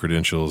got some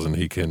credentials, and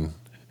he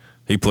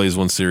plays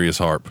one serious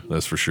harp.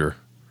 That's for sure.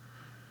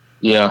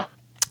 Yeah.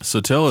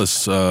 So tell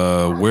us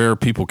where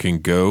people can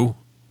go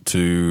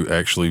to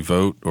actually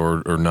vote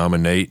or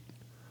nominate.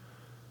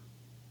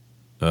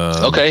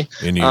 Okay.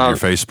 Any of your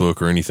Facebook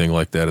or anything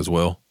like that as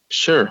well.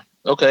 Sure.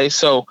 Okay.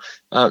 So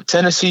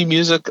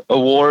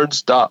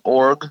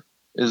TennesseeMusicAwards.org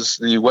is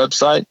the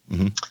website.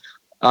 Mm-hmm.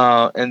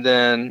 And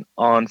then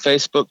on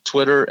Facebook,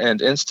 Twitter, and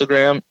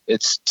Instagram,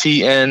 it's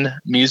TN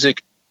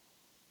Music.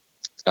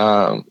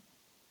 And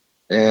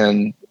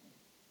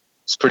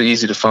it's pretty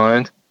easy to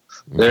find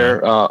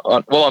there.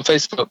 On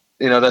Facebook,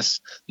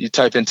 you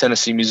type in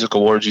Tennessee Music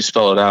Awards, you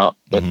spell it out.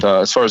 But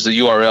as far as the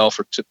URL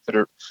for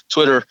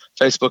Twitter,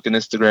 Facebook, and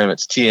Instagram,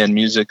 it's TN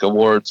Music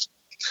Awards.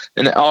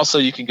 And also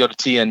you can go to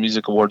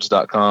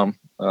tnmusicawards.com.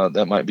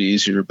 That might be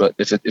easier, but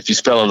if you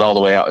spell it all the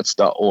way out, it's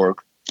 .org.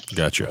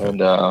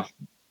 Gotcha.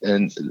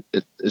 And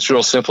it's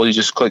real simple. You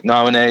just click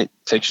nominate,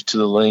 takes you to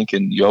the link,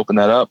 and you open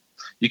that up.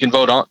 You can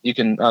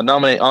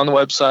nominate on the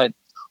website,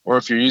 or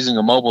if you're using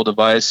a mobile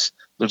device,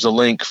 there's a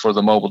link for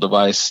the mobile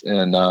device,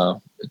 and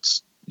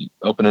you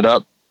open it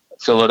up,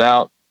 fill it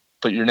out,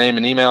 put your name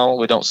and email.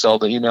 We don't sell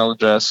the email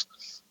address,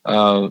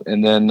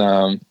 and then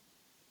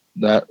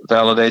that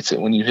validates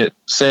it when you hit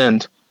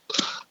send,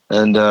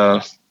 and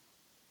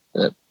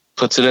it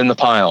puts it in the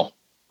pile.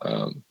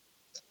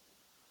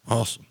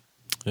 Awesome.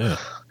 Yeah.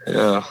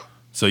 Yeah.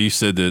 So you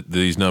said that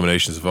these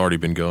nominations have already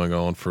been going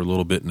on for a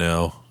little bit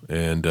now,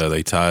 and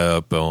they tie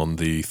up on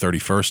the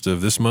 31st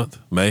of this month,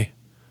 May?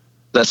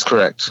 That's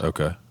correct.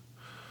 Okay.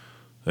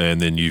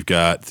 And then you've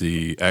got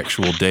the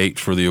actual date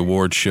for the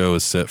award show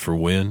is set for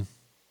when?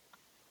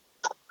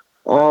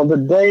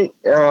 The date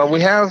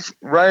we have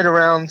right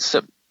around.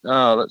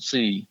 Let's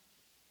see.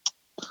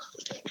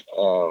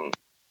 Let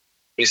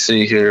me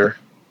see here.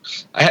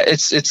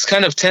 It's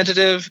kind of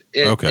tentative.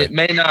 Okay. It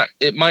might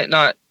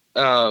not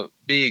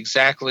be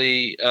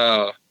exactly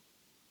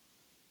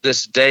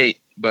this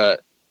date,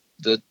 but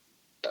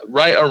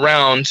right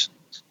around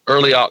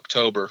early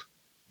October.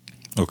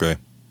 Okay.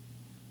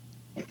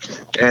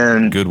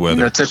 And good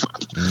weather.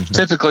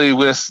 Typically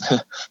with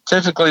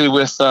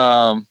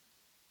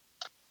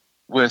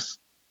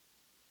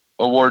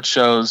award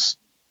shows,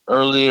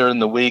 earlier in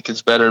the week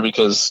is better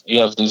because you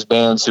have these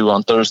bands who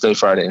on Thursday,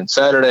 Friday, and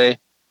Saturday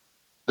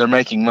they're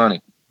making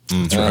money.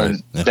 That's and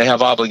right. Yeah. they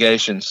have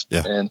obligations.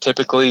 Yeah. And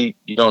typically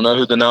you don't know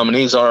who the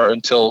nominees are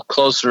until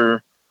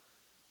closer,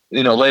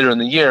 later in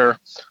the year.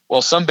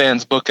 Well, some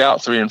bands book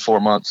out 3 and 4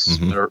 months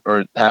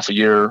or half a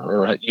year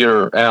or a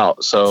year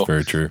out. So that's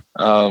very true.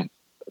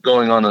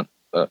 Going on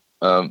a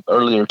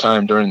earlier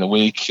time during the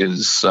week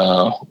is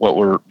what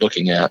we're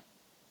looking at.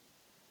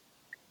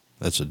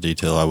 That's a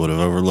detail I would have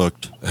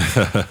overlooked,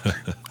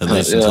 at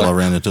least until I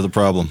ran into the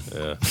problem.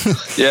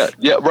 Yeah.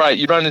 Yeah, right.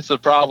 You run into the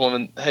problem,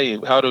 and hey,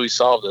 how do we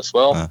solve this?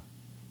 Well,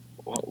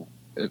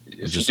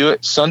 if you do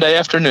it Sunday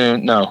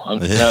afternoon, no,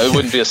 it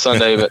wouldn't be a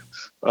Sunday, but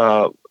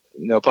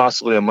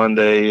possibly a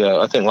Monday.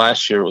 I think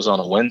last year it was on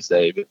a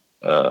Wednesday, but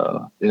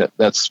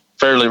that's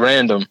fairly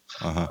random.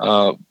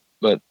 But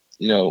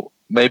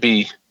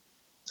maybe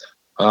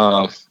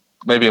a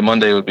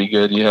Monday would be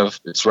good.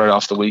 It's right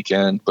off the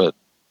weekend, but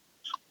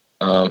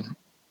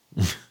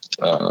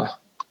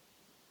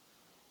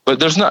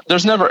but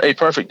there's never a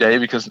perfect day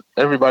because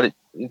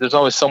there's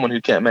always someone who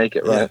can't make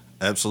it, right?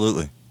 Yeah,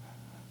 absolutely.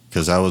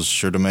 Because I was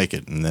sure to make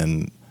it, and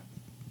then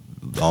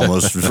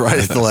almost right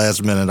at the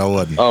last minute I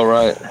wasn't. Oh,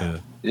 right.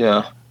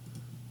 Yeah.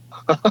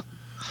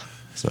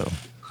 So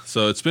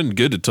it's been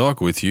good to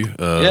talk with you.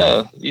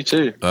 Yeah, you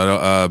too.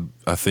 I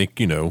think,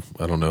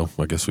 I don't know.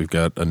 I guess we've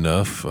got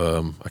enough.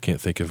 I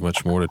can't think of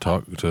much more to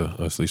talk to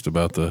us, at least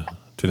about the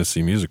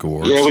Tennessee Music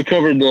Awards. Yeah, we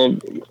covered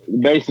the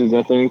bases,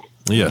 I think.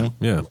 Yeah.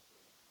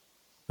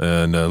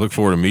 And look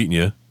forward to meeing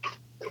you.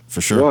 For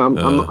sure. Yeah, I'm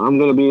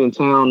going to be in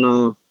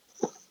town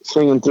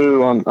singing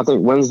through on, I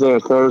think, Wednesday or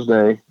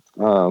Thursday,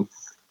 because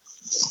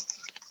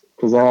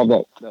I have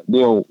that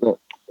deal, the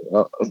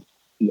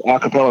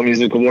Acapella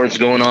Music Awards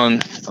going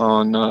on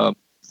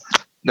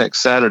next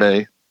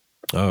Saturday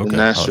in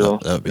Nashville.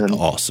 That would be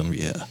awesome,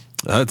 yeah.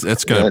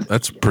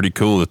 That's pretty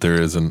cool that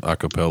there is an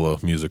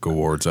Acapella Music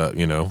Awards.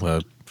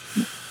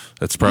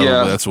 That's probably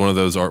that's one of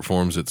those art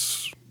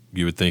forms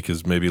you would think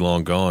is maybe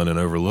long gone and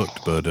overlooked,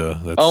 but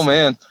oh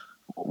man,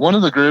 one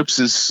of the groups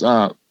is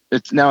there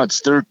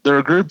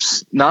are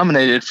groups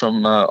nominated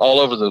from all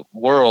over the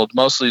world,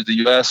 mostly the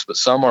U.S., but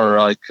some are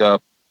like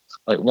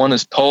one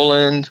is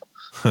Poland,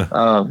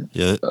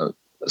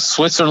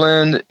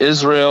 Switzerland,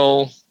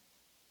 Israel,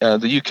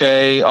 the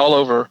UK, all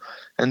over,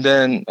 and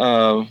then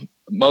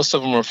most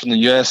of them are from the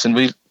US.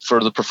 And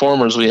for the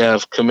performers, we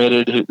have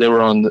Committed. They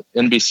were on the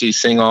NBC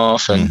Sing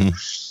Off, and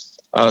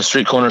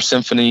Street Corner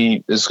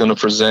Symphony is going to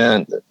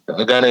present.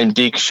 A guy named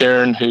Deke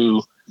Sharon,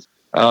 who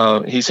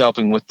he's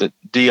helping with the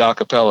D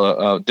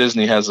acapella.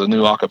 Disney has a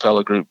new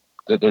acapella group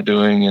that they're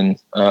doing,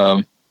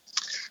 and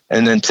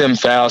then Tim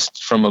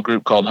Faust from a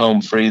group called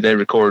Home Free. They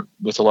record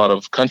with a lot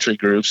of country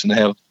groups,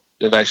 and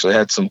they've actually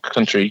had some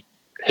country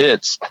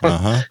hits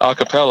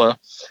acapella,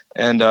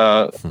 and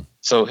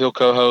so he'll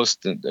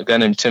co-host. A guy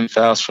named Tim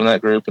Faust from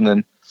that group, and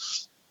then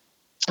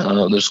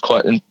there's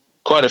quite a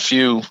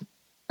few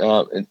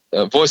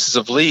Voices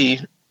of Lee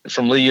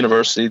from Lee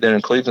University there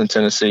in Cleveland,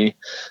 Tennessee.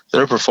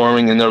 They're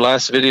performing, and their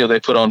last video they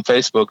put on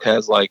Facebook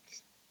has like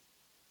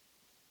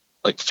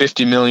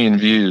 50 million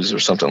views or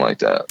something like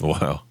that.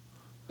 Wow.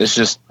 It's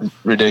just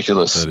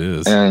ridiculous. That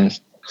is. And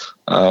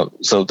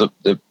so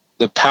the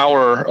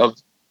power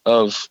of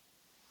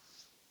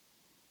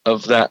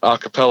that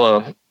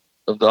acapella,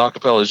 of the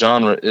acapella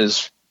genre,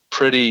 is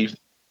pretty.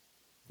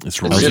 It's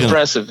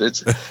impressive. I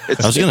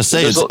was going to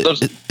say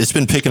it's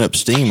been picking up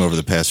steam over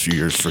the past few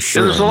years for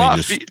sure. There's a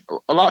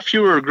lot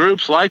fewer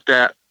groups like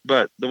that,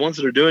 but the ones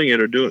that are doing it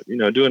are doing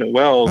it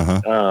well.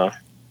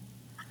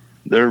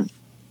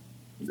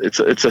 It's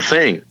a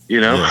thing,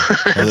 Yeah.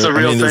 It's a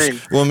real thing.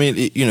 Well, I mean,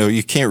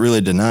 you can't really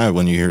deny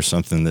when you hear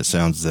something that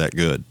sounds that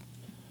good.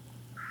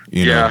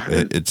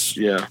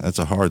 That's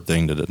a hard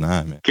thing to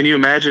deny, man. Can you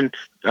imagine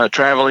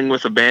traveling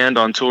with a band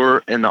on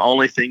tour, and the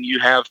only thing you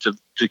have to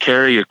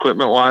carry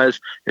equipment-wise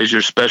is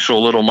your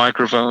special little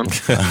microphone?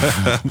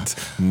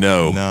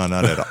 No,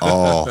 not at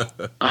all.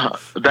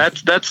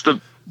 That's the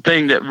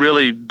thing that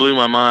really blew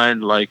my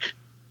mind. Like,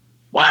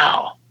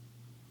 wow.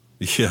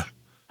 Yeah.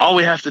 All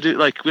we have to do,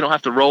 we don't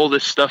have to roll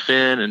this stuff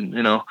in,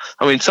 and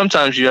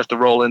sometimes you have to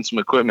roll in some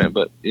equipment,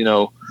 but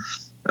a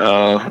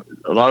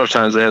lot of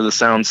times they have the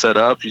sound set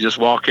up. You just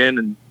walk in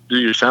and do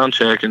your sound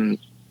check and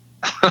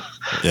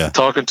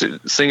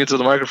singing to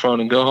the microphone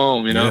and go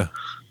home. Yeah.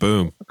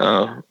 Boom.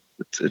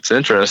 It's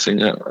interesting.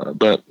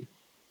 But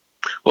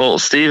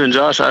Steve and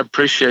Josh, I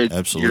appreciate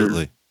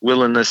your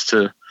willingness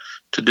to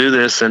do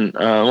this, and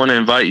I want to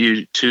invite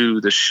you to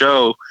the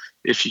show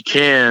if you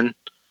can.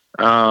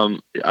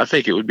 I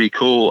think it would be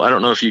cool. I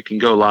don't know if you can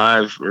go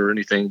live or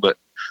anything, but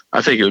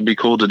I think it would be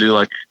cool to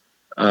do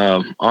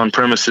on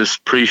premises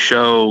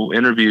pre-show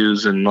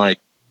interviews and hype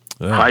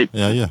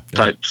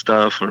type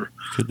stuff, or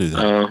could do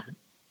that.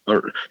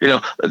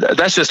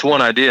 That's just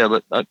one idea,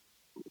 but I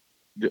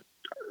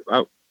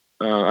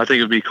think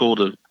it'd be cool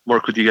to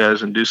work with you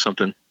guys and do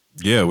something.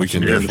 Yeah, we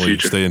can definitely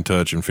stay in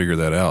touch and figure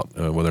that out,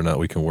 whether or not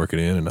we can work it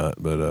in or not.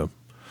 But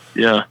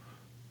yeah.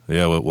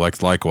 Well,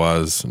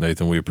 likewise,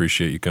 Nathan, we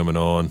appreciate you coming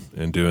on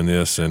and doing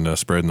this and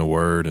spreading the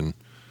word and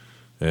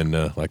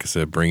like I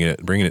said, bringing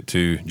it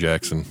to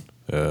Jackson,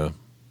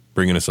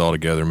 bringing us all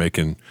together,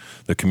 making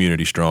the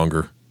community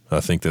stronger.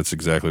 I think that's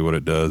exactly what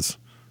it does,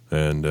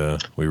 and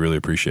we really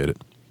appreciate it.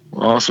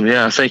 Awesome.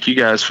 Yeah, thank you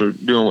guys for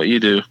doing what you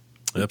do.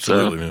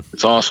 Absolutely, man.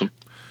 It's awesome.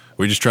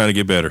 We're just trying to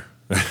get better.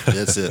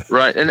 That's it.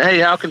 Right. And hey,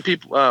 how can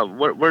people?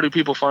 Where do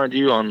people find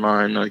you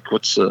online?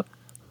 What's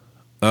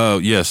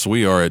yes,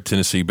 we are at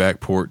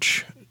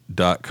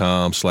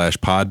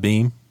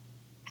TennesseeBackPorch.com/Podbeam.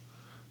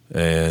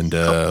 And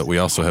we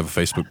also have a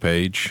Facebook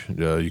page.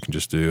 You can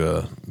just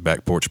do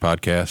Back Porch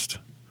Podcast.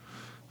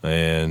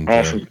 And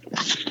awesome.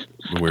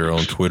 We're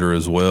on Twitter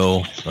as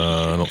well.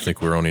 I don't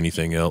think we're on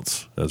anything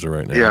else as of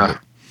right now. Yeah.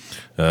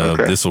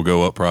 But, this will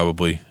go up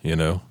probably,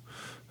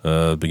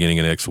 beginning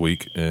of next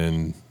week.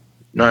 And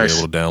nice. Be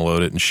able to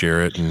download it and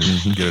share it and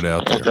get it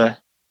out there. Okay.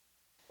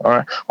 All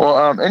right.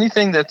 Well,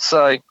 anything that's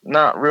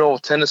not real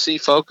Tennessee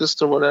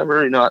focused or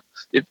whatever,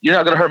 if you're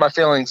not going to hurt my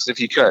feelings if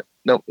you cut.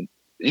 No,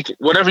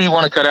 whatever you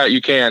want to cut out,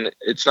 you can.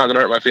 It's not going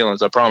to hurt my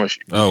feelings. I promise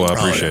you. Oh, I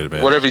appreciate it,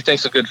 man. Whatever you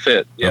think's a good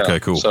fit. Yeah. Okay,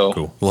 cool. So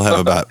cool. We'll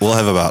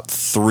have about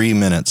 3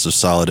 minutes of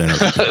solid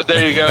interview.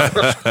 There you go.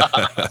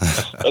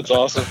 That's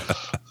awesome.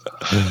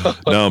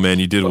 No, man,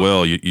 you did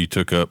well. You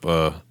took up,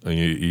 and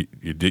you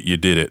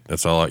did it.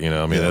 That's all.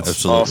 That's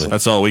absolutely. Awesome.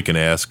 That's all we can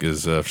ask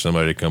is for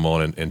somebody to come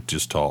on and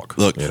just talk.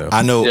 Look,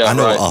 I know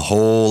right. a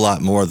whole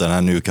lot more than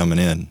I knew coming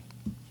in.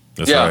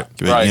 That's right.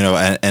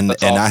 And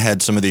awesome. I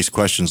had some of these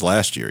questions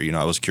last year.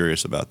 I was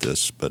curious about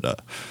this,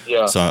 but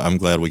so I'm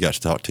glad we got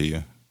to talk to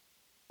you.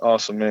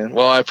 Awesome, man.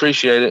 Well, I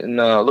appreciate it, and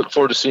look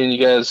forward to seeing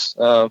you guys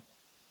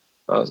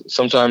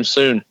sometime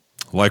soon.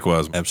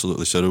 Likewise.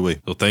 Absolutely. So do we.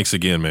 Well, thanks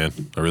again, man.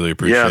 I really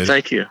appreciate it. Yeah,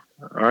 thank you.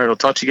 All right, I'll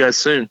talk to you guys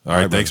soon. All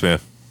right, thanks,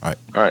 man. All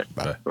right.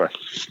 Bye. Bye.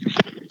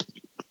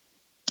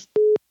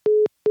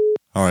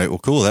 All right. Well,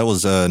 cool. That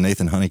was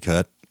Nathan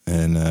Honeycutt,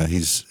 and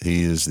he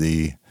is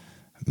the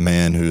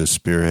man who has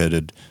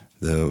spearheaded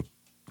the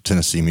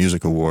Tennessee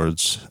Music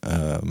Awards,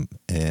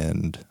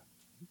 and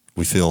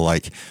we feel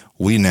like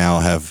we now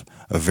have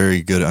a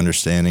very good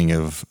understanding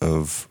of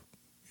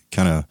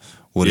kind of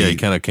what he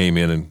kind of came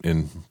in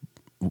and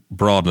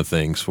broadened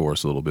things for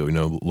us a little bit. We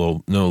know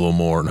a little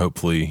more, and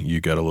hopefully you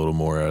got a little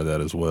more out of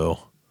that as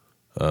well.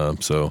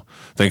 So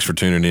thanks for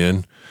tuning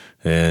in,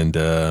 And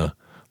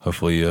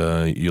hopefully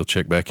you'll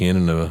check back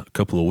in a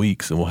couple of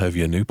weeks, and we'll have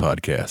you a new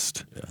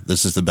podcast.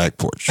 This is the Back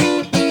Porch.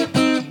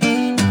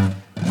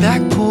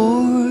 Back porch.